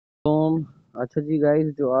तो अच्छा जी गाइस,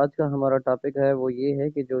 जो आज का हमारा टॉपिक है वो ये है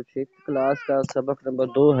कि जो 6th क्लास का सबक नंबर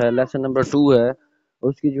 2 है, लेसन नंबर 2 है,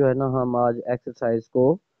 उसकी जो है ना हम आज एक्सरसाइज को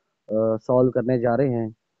सॉल्व करने जा रहे हैं।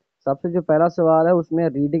 सबसे जो पहला सवाल है उसमें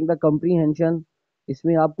रीडिंग द कम्प्रीहेंशन।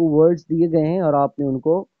 इसमें आपको वर्ड्स दिए गए हैं और आपने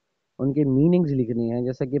उनको उनके मीनिंग्स लिखने हैं।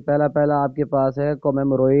 जैसा कि पहला पहला आपके पास है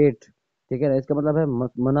कोमेमोरेट, ठीक है ना, इसका मतलब है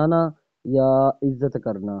मनाना या इज्जत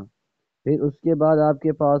करना। फिर उसके बाद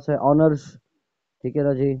आपके पास है ऑनर्स, ठीक है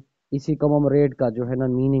ना जी। इसी कमोमरेट का जो है ना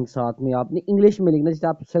मीनिंग साथ में आपने इंग्लिश में लिखना, जैसे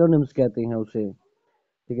आप सिनोनिम्स कहते हैं उसे,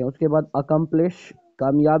 ठीक है। उसके बाद अकम्प्लिश,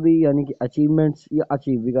 कामयाबी यानी कि अचीवमेंट्स, या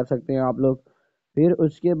अचीव भी कर सकते हैं आप लोग। फिर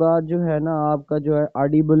उसके बाद जो है ना आपका जो है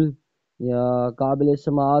ऑडिबल या काबिल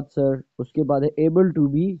समात सर। उसके बाद है एबल टू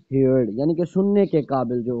बी हेयर्ड, यानी कि सुनने के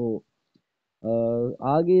काबिल जो हो।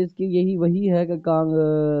 आगे इसकी यही वही है कि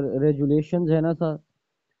कांग्रेचुलेशन है ना सर,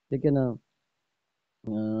 ठीक है ना।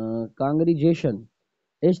 कांग्रेजेशन,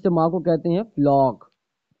 इज्तिमा को कहते हैं फ्लॉक।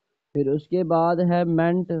 फिर उसके बाद है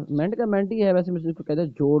मेंट, मेंट का मेंट ही है वैसे, मैं इसको कहते हैं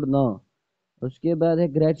जोड़ना। उसके बाद है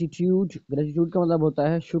ग्रेटिट्यूड, ग्रेटिट्यूड का मतलब होता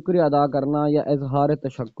है शुक्रिया अदा करना या इजहार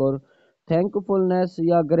तशक्कुर। थैंकफुलनेस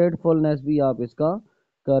या ग्रेटफुलनेस भी आप इसका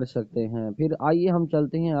कर सकते हैं। फिर आइए हम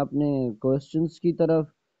चलते हैं अपने क्वेश्चंस की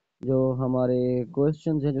तरफ। जो हमारे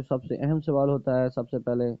क्वेश्चंस हैं, जो सबसे अहम सवाल होता है, सबसे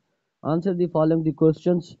पहले answer the following the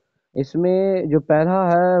questions. इसमें जो पहला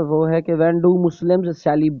है वो है कि when do Muslims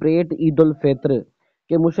celebrate Eid ul Fitr,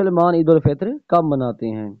 कि मुसलमान ईद उल फित्र कब मनाते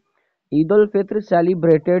हैं। Eid ul Fitr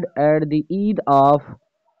celebrated at the Eid of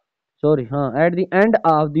sorry हाँ at the end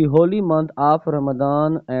of the holy month of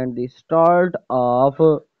Ramadan and the start of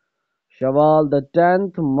Shawwal, the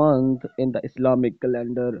 10th month in the Islamic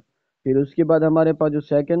calendar। फिर उसके बाद हमारे पास जो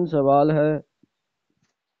सेकंड सवाल है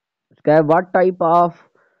उसका है what type of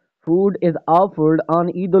food is offered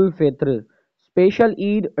on Eid ul-Fitr। Special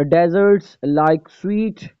Eid desserts like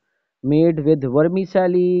sweet made with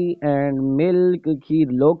vermicelli and milk,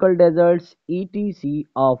 kheer, local desserts etc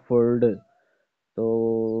offered। तो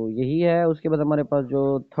यही है। उसके बाद हमारे पास जो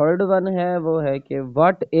थर्ड वन है वो है कि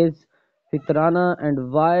what is फितराना and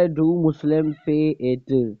why do मुस्लिम पे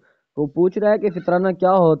इट। वो पूछ रहा है कि फितराना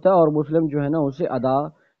क्या होता है और मुस्लिम जो है ना उसे अदा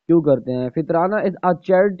क्यों करते हैं। फितराना is a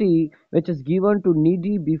charity which is given to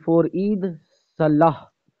needy before Eid सलाह,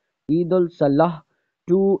 ईद उल सलाह,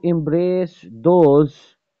 to embrace those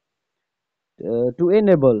to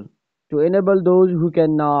enable those who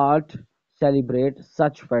cannot celebrate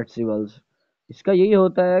such festivals। इसका यही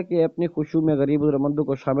होता है कि अपनी खुशियों में गरीब ज़रूरतमंदों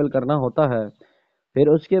को शामिल करना होता है। फिर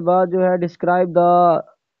उसके बाद जो है describe the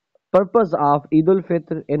purpose of Eid ul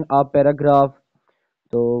Fitr in a paragraph.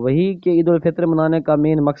 तो वही कि ईद उल फित्र मनाने का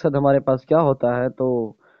मेन मकसद हमारे पास क्या होता है। तो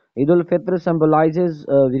Eid ul Fitr symbolises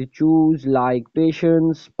virtues like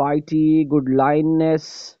patience, piety, good likeness।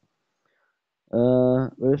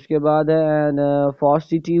 उसके बाद है and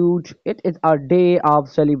फॉस्टिट्यूड, it is a day of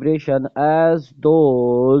celebration as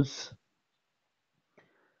those,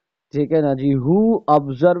 ठीक है ना जी, who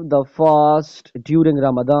observe the fast during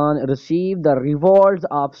Ramadan receive the rewards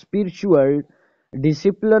of spiritual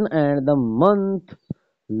discipline and the month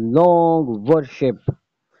long worship.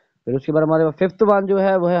 फिर उसके बाद हमारे पास फिफ्थ वन जो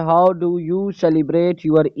है वो है how do you celebrate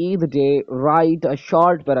your Eid day, right a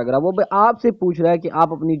short paragraph. वो आपसे पूछ रहा है कि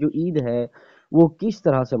आप अपनी जो ईद है वो किस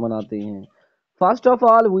तरह से मनाते हैं। फर्स्ट ऑफ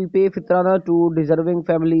ऑल वी पे फितराना to deserving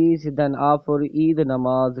families, then after Eid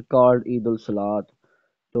नमाज कॉल्ड ईद उल सलात।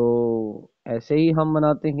 तो ऐसे ही हम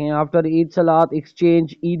मनाते हैं। After Eid Salat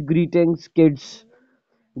exchange Eid greetings, kids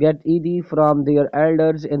get Eid from their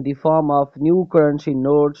elders in the form of new currency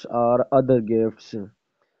notes or other gifts।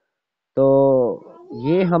 तो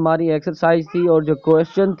ये हमारी एक्सरसाइज थी और जो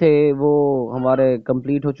क्वेश्चन थे वो हमारे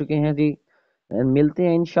कंप्लीट हो चुके हैं जी। मिलते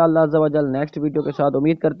हैं इंशाल्लाह अज़्ज़ा वजल नेक्स्ट वीडियो के साथ।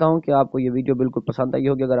 उम्मीद करता हूँ कि आपको ये वीडियो बिल्कुल पसंद आई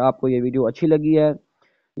होगी। अगर आपको ये वीडियो अच्छी लगी है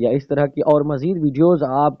या इस तरह की और मज़ीद वीडियोस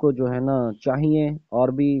आपको जो है ना चाहिए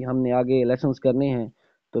और भी हमने आगे लेसन्स करने हैं,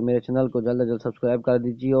 तो मेरे चैनल को जल्द से जल्द सब्सक्राइब कर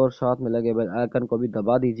दीजिए और साथ में लगे बेल आइकन को भी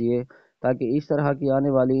दबा दीजिए ताकि इस तरह की आने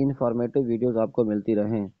वाली इंफॉर्मेटिव वीडियोस आपको मिलती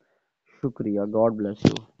रहें। शुक्रिया, गॉड ब्लेस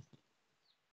यू।